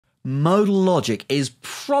Modal logic is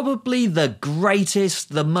probably the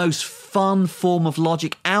greatest, the most fun form of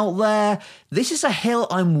logic out there. This is a hill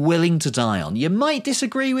I'm willing to die on. You might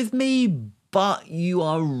disagree with me, but you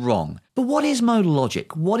are wrong. But what is modal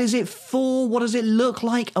logic? What is it for? What does it look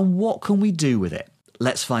like? And what can we do with it?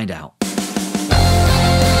 Let's find out.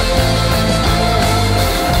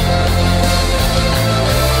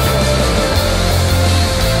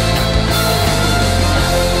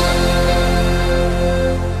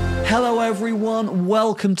 Hello everyone,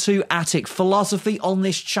 welcome to Attic Philosophy. On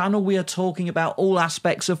this channel we are talking about all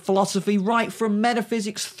aspects of philosophy, right from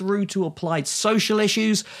metaphysics through to applied social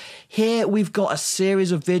issues. Here we've got a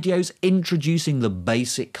series of videos introducing the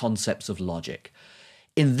basic concepts of logic.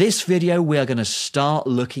 In this video we are going to start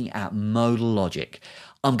looking at modal logic.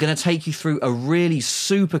 I'm going to take you through a really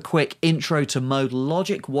super quick intro to modal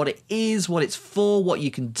logic, what it is, what it's for, what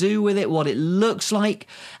you can do with it, what it looks like,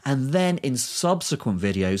 and then in subsequent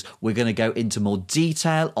videos, we're going to go into more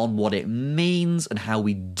detail on what it means and how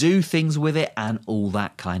we do things with it and all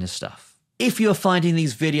that kind of stuff. If you're finding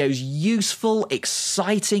these videos useful,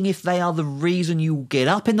 exciting, if they are the reason you get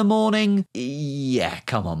up in the morning, yeah,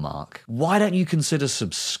 come on, Mark. Why don't you consider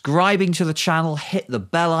subscribing to the channel, hit the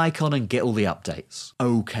bell icon and get all the updates?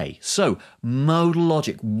 Okay, so modal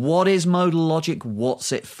logic. What is modal logic?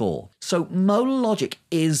 What's it for? So modal logic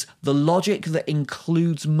is the logic that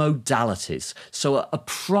includes modalities. So a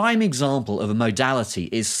prime example of a modality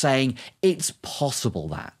is saying it's possible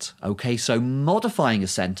that, okay? So modifying a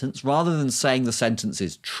sentence rather than saying the sentence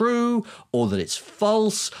is true or that it's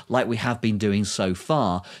false, like we have been doing so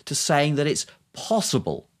far, to saying that it's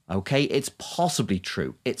possible, okay? It's possibly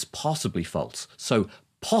true, it's possibly false. So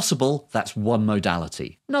possible, that's one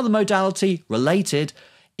modality. Another modality, related,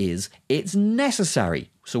 is it's necessary.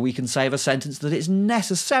 So we can say of a sentence that it's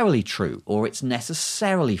necessarily true or it's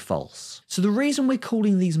necessarily false. So the reason we're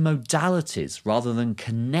calling these modalities rather than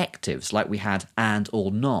connectives like we had and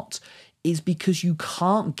or not is because you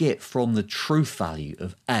can't get from the truth value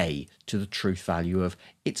of A to the truth value of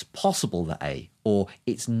it's possible that A or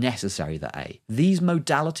it's necessary that A. These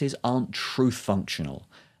modalities aren't truth functional.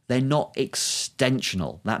 They're not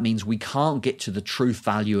extensional. That means we can't get to the truth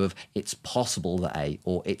value of it's possible that A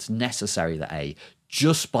or it's necessary that A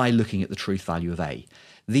just by looking at the truth value of A.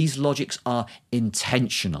 These logics are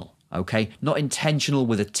intentional, okay? Not intentional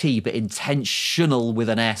with a T, but intentional with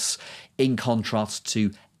an S in contrast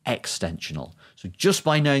to extensional. So just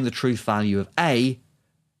by knowing the truth value of A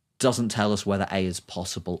doesn't tell us whether A is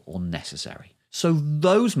possible or necessary. So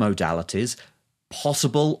those modalities,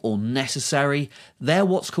 possible or necessary, they're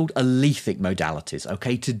what's called alethic modalities,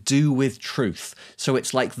 okay, to do with truth. So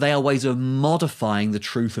it's like they are ways of modifying the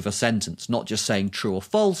truth of a sentence, not just saying true or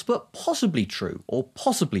false, but possibly true or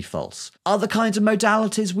possibly false. Other kinds of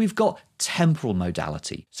modalities, we've got temporal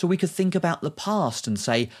modality. So we could think about the past and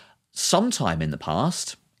say, sometime in the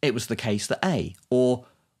past, it was the case that A, or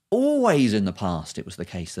always in the past, it was the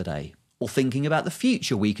case that A. Or thinking about the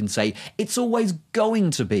future, we can say it's always going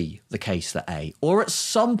to be the case that A, or at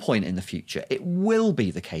some point in the future, it will be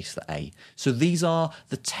the case that A. So these are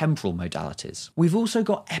the temporal modalities. We've also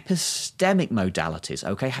got epistemic modalities,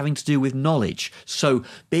 okay, having to do with knowledge. So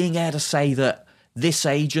being able to say that this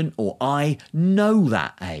agent or I know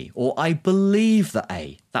that A, or I believe that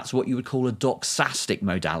A. That's what you would call a doxastic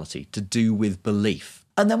modality, to do with belief.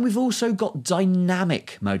 And then we've also got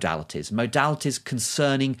dynamic modalities, modalities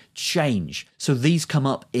concerning change. So these come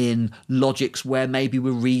up in logics where maybe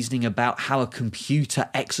we're reasoning about how a computer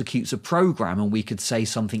executes a program, and we could say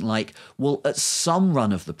something like, well, at some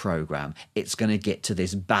run of the program, it's going to get to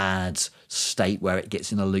this bad state where it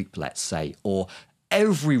gets in a loop, let's say, or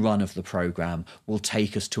every run of the program will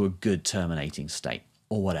take us to a good terminating state,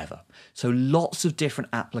 or whatever. So lots of different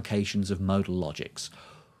applications of modal logics.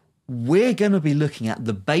 We're going to be looking at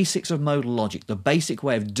the basics of modal logic, the basic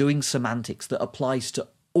way of doing semantics that applies to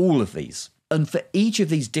all of these. And for each of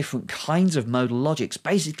these different kinds of modal logics,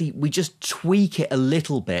 basically we just tweak it a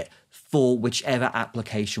little bit for whichever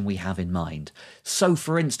application we have in mind. So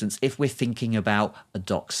for instance, if we're thinking about a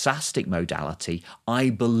doxastic modality, I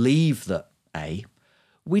believe that A,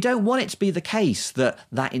 we don't want it to be the case that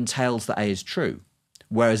that entails that A is true.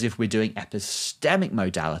 Whereas if we're doing epistemic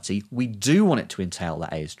modality, we do want it to entail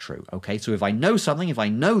that A is true, okay? So if I know something, if I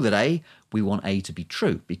know that A, we want A to be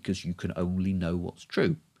true because you can only know what's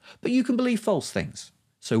true. But you can believe false things.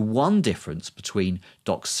 So one difference between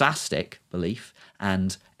doxastic belief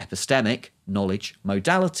and epistemic knowledge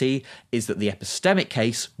modality is that the epistemic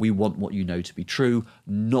case, we want what you know to be true,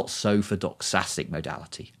 not so for doxastic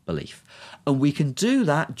modality belief. And we can do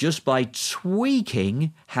that just by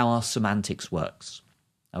tweaking how our semantics works.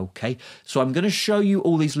 Okay, so I'm going to show you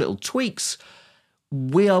all these little tweaks.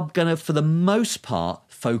 We are going to, for the most part,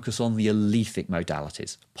 focus on the alethic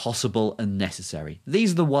modalities, possible and necessary.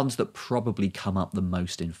 These are the ones that probably come up the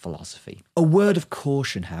most in philosophy. A word of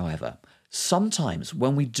caution, however. Sometimes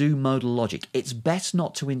when we do modal logic, it's best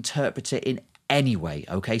not to interpret it in any way,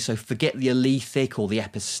 okay? So forget the alethic or the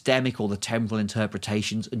epistemic or the temporal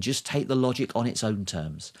interpretations and just take the logic on its own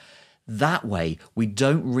terms. That way, we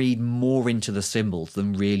don't read more into the symbols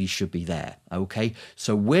than really should be there, okay?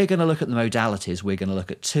 So we're going to look at the modalities. We're going to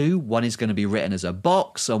look at two. One is going to be written as a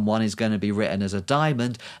box and one is going to be written as a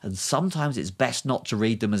diamond. And sometimes it's best not to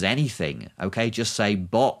read them as anything, okay? Just say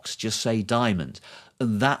box, just say diamond.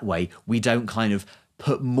 And that way, we don't kind of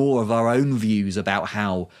put more of our own views about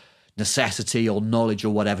how necessity or knowledge or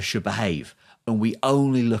whatever should behave. And we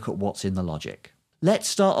only look at what's in the logic. Let's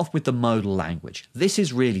start off with the modal language. This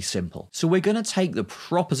is really simple. So we're going to take the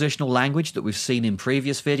propositional language that we've seen in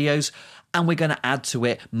previous videos and we're going to add to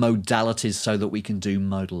it modalities so that we can do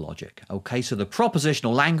modal logic. Okay, so the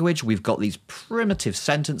propositional language, we've got these primitive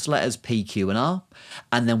sentence letters P, Q, and R,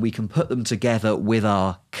 and then we can put them together with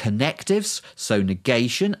our connectives, so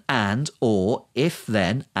negation and, or, if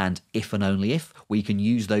then, and if and only if. We can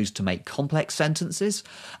use those to make complex sentences,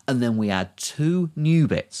 and then we add two new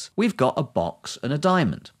bits. We've got a box and a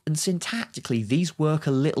diamond. And syntactically, these work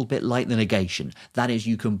a little bit like the negation. That is,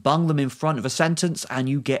 you can bung them in front of a sentence and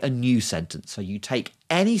you get a new sentence. So you take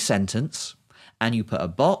any sentence and you put a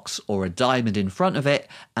box or a diamond in front of it,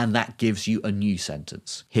 and that gives you a new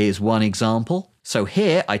sentence. Here's one example. So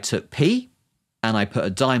here I took P and I put a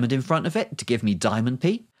diamond in front of it to give me diamond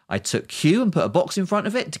P. I took Q and put a box in front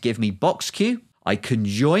of it to give me box Q. I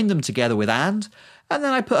conjoined them together with and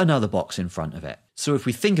then I put another box in front of it. So if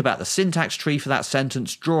we think about the syntax tree for that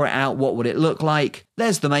sentence, draw it out, what would it look like?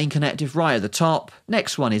 There's the main connective right at the top.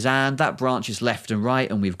 Next one is and, that branches left and right,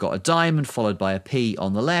 and we've got a diamond followed by a P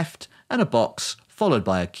on the left, and a box followed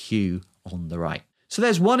by a Q on the right. So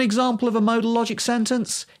there's one example of a modal logic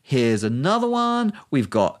sentence. Here's another one. We've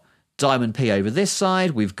got diamond P over this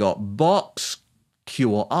side, we've got box,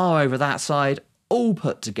 Q or R over that side, all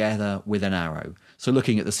put together with an arrow. So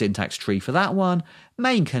looking at the syntax tree for that one,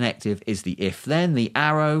 main connective is the if then, the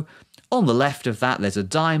arrow. On the left of that, there's a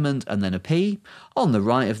diamond and then a P. On the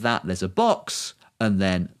right of that, there's a box and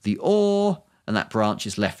then the or, and that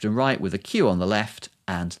branches left and right with a Q on the left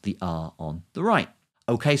and the R on the right.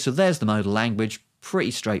 Okay, so there's the modal language,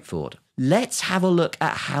 pretty straightforward. Let's have a look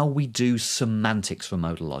at how we do semantics for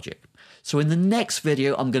modal logic. So in the next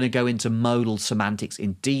video, I'm going to go into modal semantics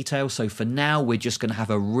in detail. So for now, we're just going to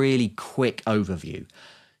have a really quick overview.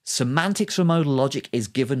 Semantics for modal logic is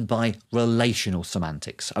given by relational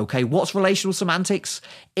semantics. Okay, what's relational semantics?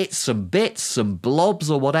 It's some bits, some blobs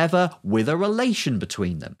or whatever with a relation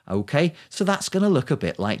between them. Okay, so that's going to look a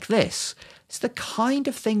bit like this. It's the kind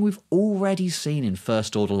of thing we've already seen in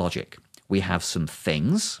first order logic. We have some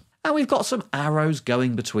things and we've got some arrows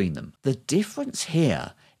going between them. The difference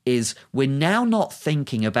here is we're now not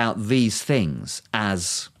thinking about these things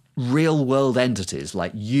as real world entities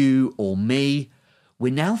like you or me.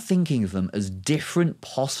 We're now thinking of them as different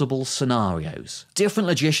possible scenarios. Different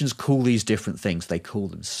logicians call these different things. They call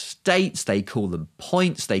them states, they call them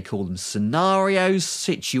points, they call them scenarios,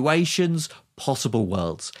 situations, possible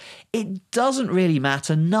worlds. It doesn't really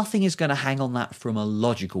matter. Nothing is going to hang on that from a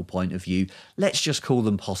logical point of view. Let's just call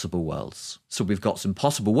them possible worlds. So we've got some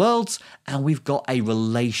possible worlds and we've got a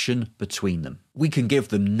relation between them. We can give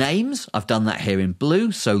them names. I've done that here in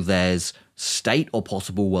blue. So there's state or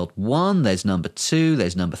possible world 1, there's number 2,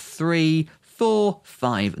 there's number 3, 4,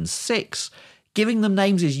 5, and 6. Giving them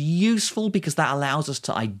names is useful because that allows us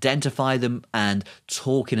to identify them and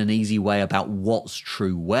talk in an easy way about what's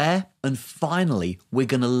true where. And finally, we're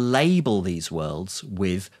going to label these worlds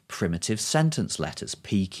with primitive sentence letters,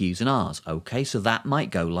 P, Qs, and Rs. Okay, so that might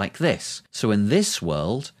go like this. So in this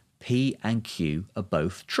world, P and Q are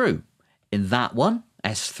both true. In that one,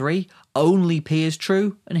 S3, only P is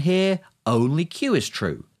true, and here, only Q is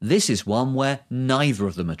true. This is one where neither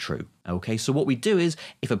of them are true. Okay, so what we do is,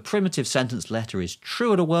 if a primitive sentence letter is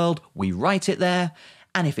true at a world, we write it there,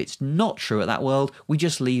 and if it's not true at that world, we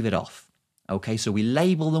just leave it off. Okay, so we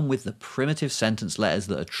label them with the primitive sentence letters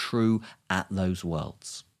that are true at those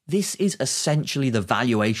worlds. This is essentially the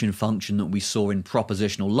valuation function that we saw in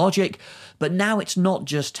propositional logic, but now it's not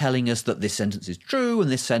just telling us that this sentence is true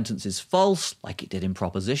and this sentence is false, like it did in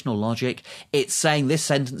propositional logic. It's saying this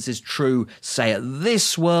sentence is true, say, at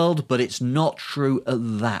this world, but it's not true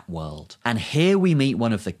at that world. And here we meet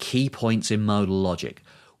one of the key points in modal logic.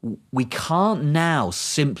 we can't now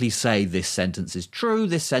simply say this sentence is true,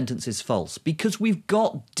 this sentence is false, because we've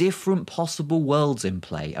got different possible worlds in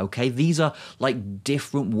play, okay? These are like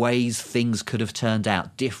different ways things could have turned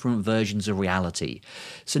out, different versions of reality.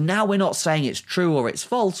 So now we're not saying it's true or it's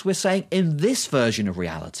false, we're saying in this version of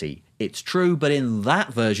reality, it's true, but in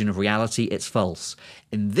that version of reality, it's false.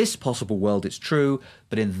 In this possible world, it's true,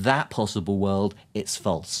 but in that possible world, it's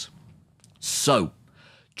false. So,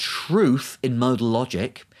 truth in modal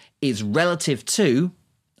logic is relative to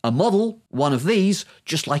a model, one of these,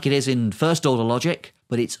 just like it is in first order logic,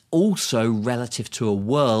 but it's also relative to a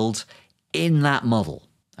world in that model.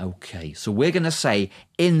 Okay, so we're going to say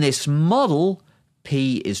in this model,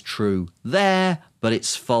 P is true there, but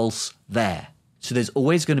it's false there. So there's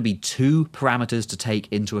always going to be two parameters to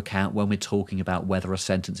take into account when we're talking about whether a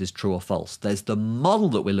sentence is true or false. There's the model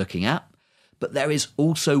that we're looking at, but there is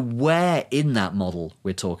also where in that model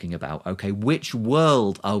we're talking about, okay? Which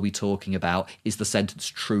world are we talking about? Is the sentence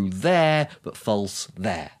true there, but false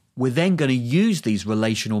there? We're then going to use these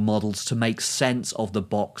relational models to make sense of the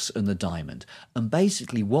box and the diamond. And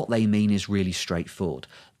basically what they mean is really straightforward.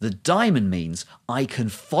 The diamond means I can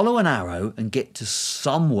follow an arrow and get to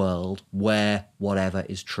some world where whatever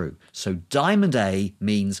is true. So diamond A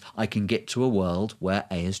means I can get to a world where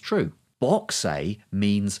A is true. Box A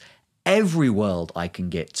means every world I can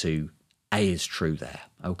get to, A is true there,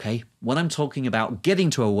 okay? When I'm talking about getting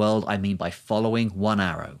to a world, I mean by following one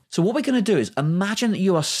arrow. So what we're going to do is imagine that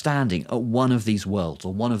you are standing at one of these worlds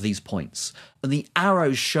or one of these points, and the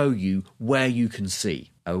arrows show you where you can see,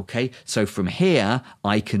 okay? So from here,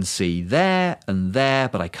 I can see there and there,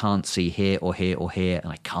 but I can't see here or here or here,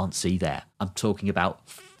 and I can't see there. I'm talking about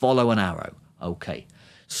follow an arrow, okay?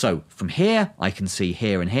 So from here, I can see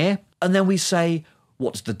here and here, and then we say,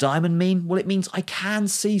 what does the diamond mean? Well, it means I can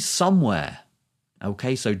see somewhere.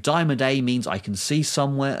 Okay, so diamond A means I can see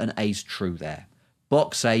somewhere and A's true there.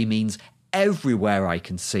 Box A means everywhere I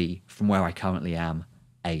can see from where I currently am,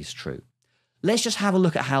 A's true. Let's just have a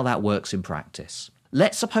look at how that works in practice.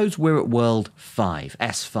 Let's suppose we're at world 5,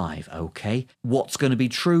 S5, okay? What's going to be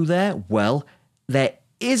true there? Well, there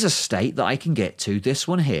is a state that I can get to, this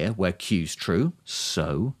one here, where Q's true,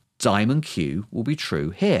 so diamond Q will be true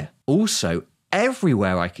here. Also,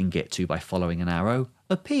 everywhere I can get to by following an arrow,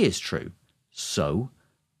 a P is true. So,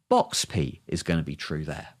 box P is going to be true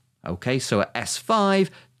there. Okay, so at S5,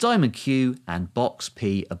 diamond Q and box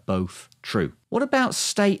P are both true. What about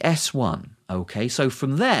state S1? Okay, so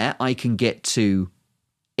from there, I can get to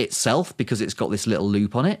itself because it's got this little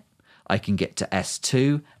loop on it. I can get to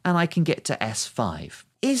S2 and I can get to S5.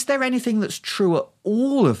 Is there anything that's true at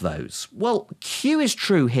all of those? Well, Q is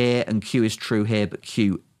true here and Q is true here, but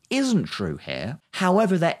Q isn't true here.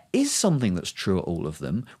 However, there is something that's true at all of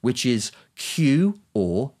them, which is Q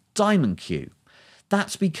or diamond Q.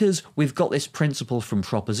 That's because we've got this principle from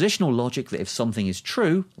propositional logic that if something is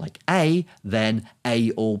true, like A, then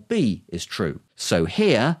A or B is true. So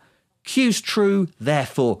here, Q's true,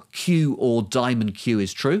 therefore Q or diamond Q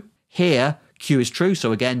is true. Here, Q is true,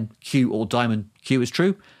 so again, Q or diamond Q is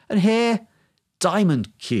true. And here,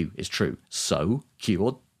 diamond Q is true, so Q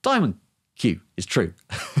or diamond Q is true.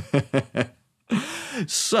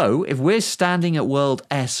 So, if we're standing at world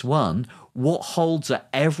S1, what holds at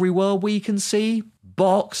every world we can see?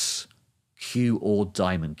 Box, Q or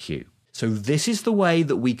diamond Q. So this is the way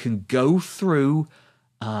that we can go through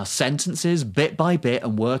sentences bit by bit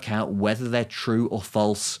and work out whether they're true or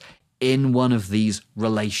false in one of these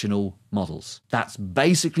relational models. That's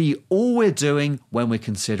basically all we're doing when we're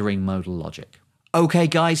considering modal logic. Okay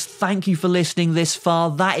guys, thank you for listening this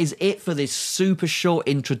far. That is it for this super short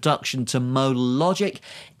introduction to modal logic.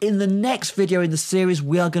 In the next video in the series,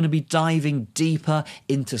 we are going to be diving deeper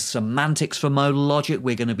into semantics for modal logic.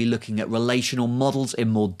 We're going to be looking at relational models in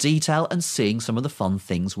more detail and seeing some of the fun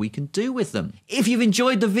things we can do with them. If you've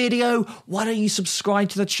enjoyed the video, why don't you subscribe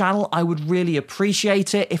to the channel? I would really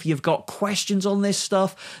appreciate it. If you've got questions on this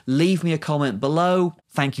stuff, leave me a comment below.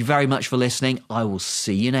 Thank you very much for listening. I will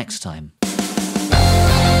see you next time.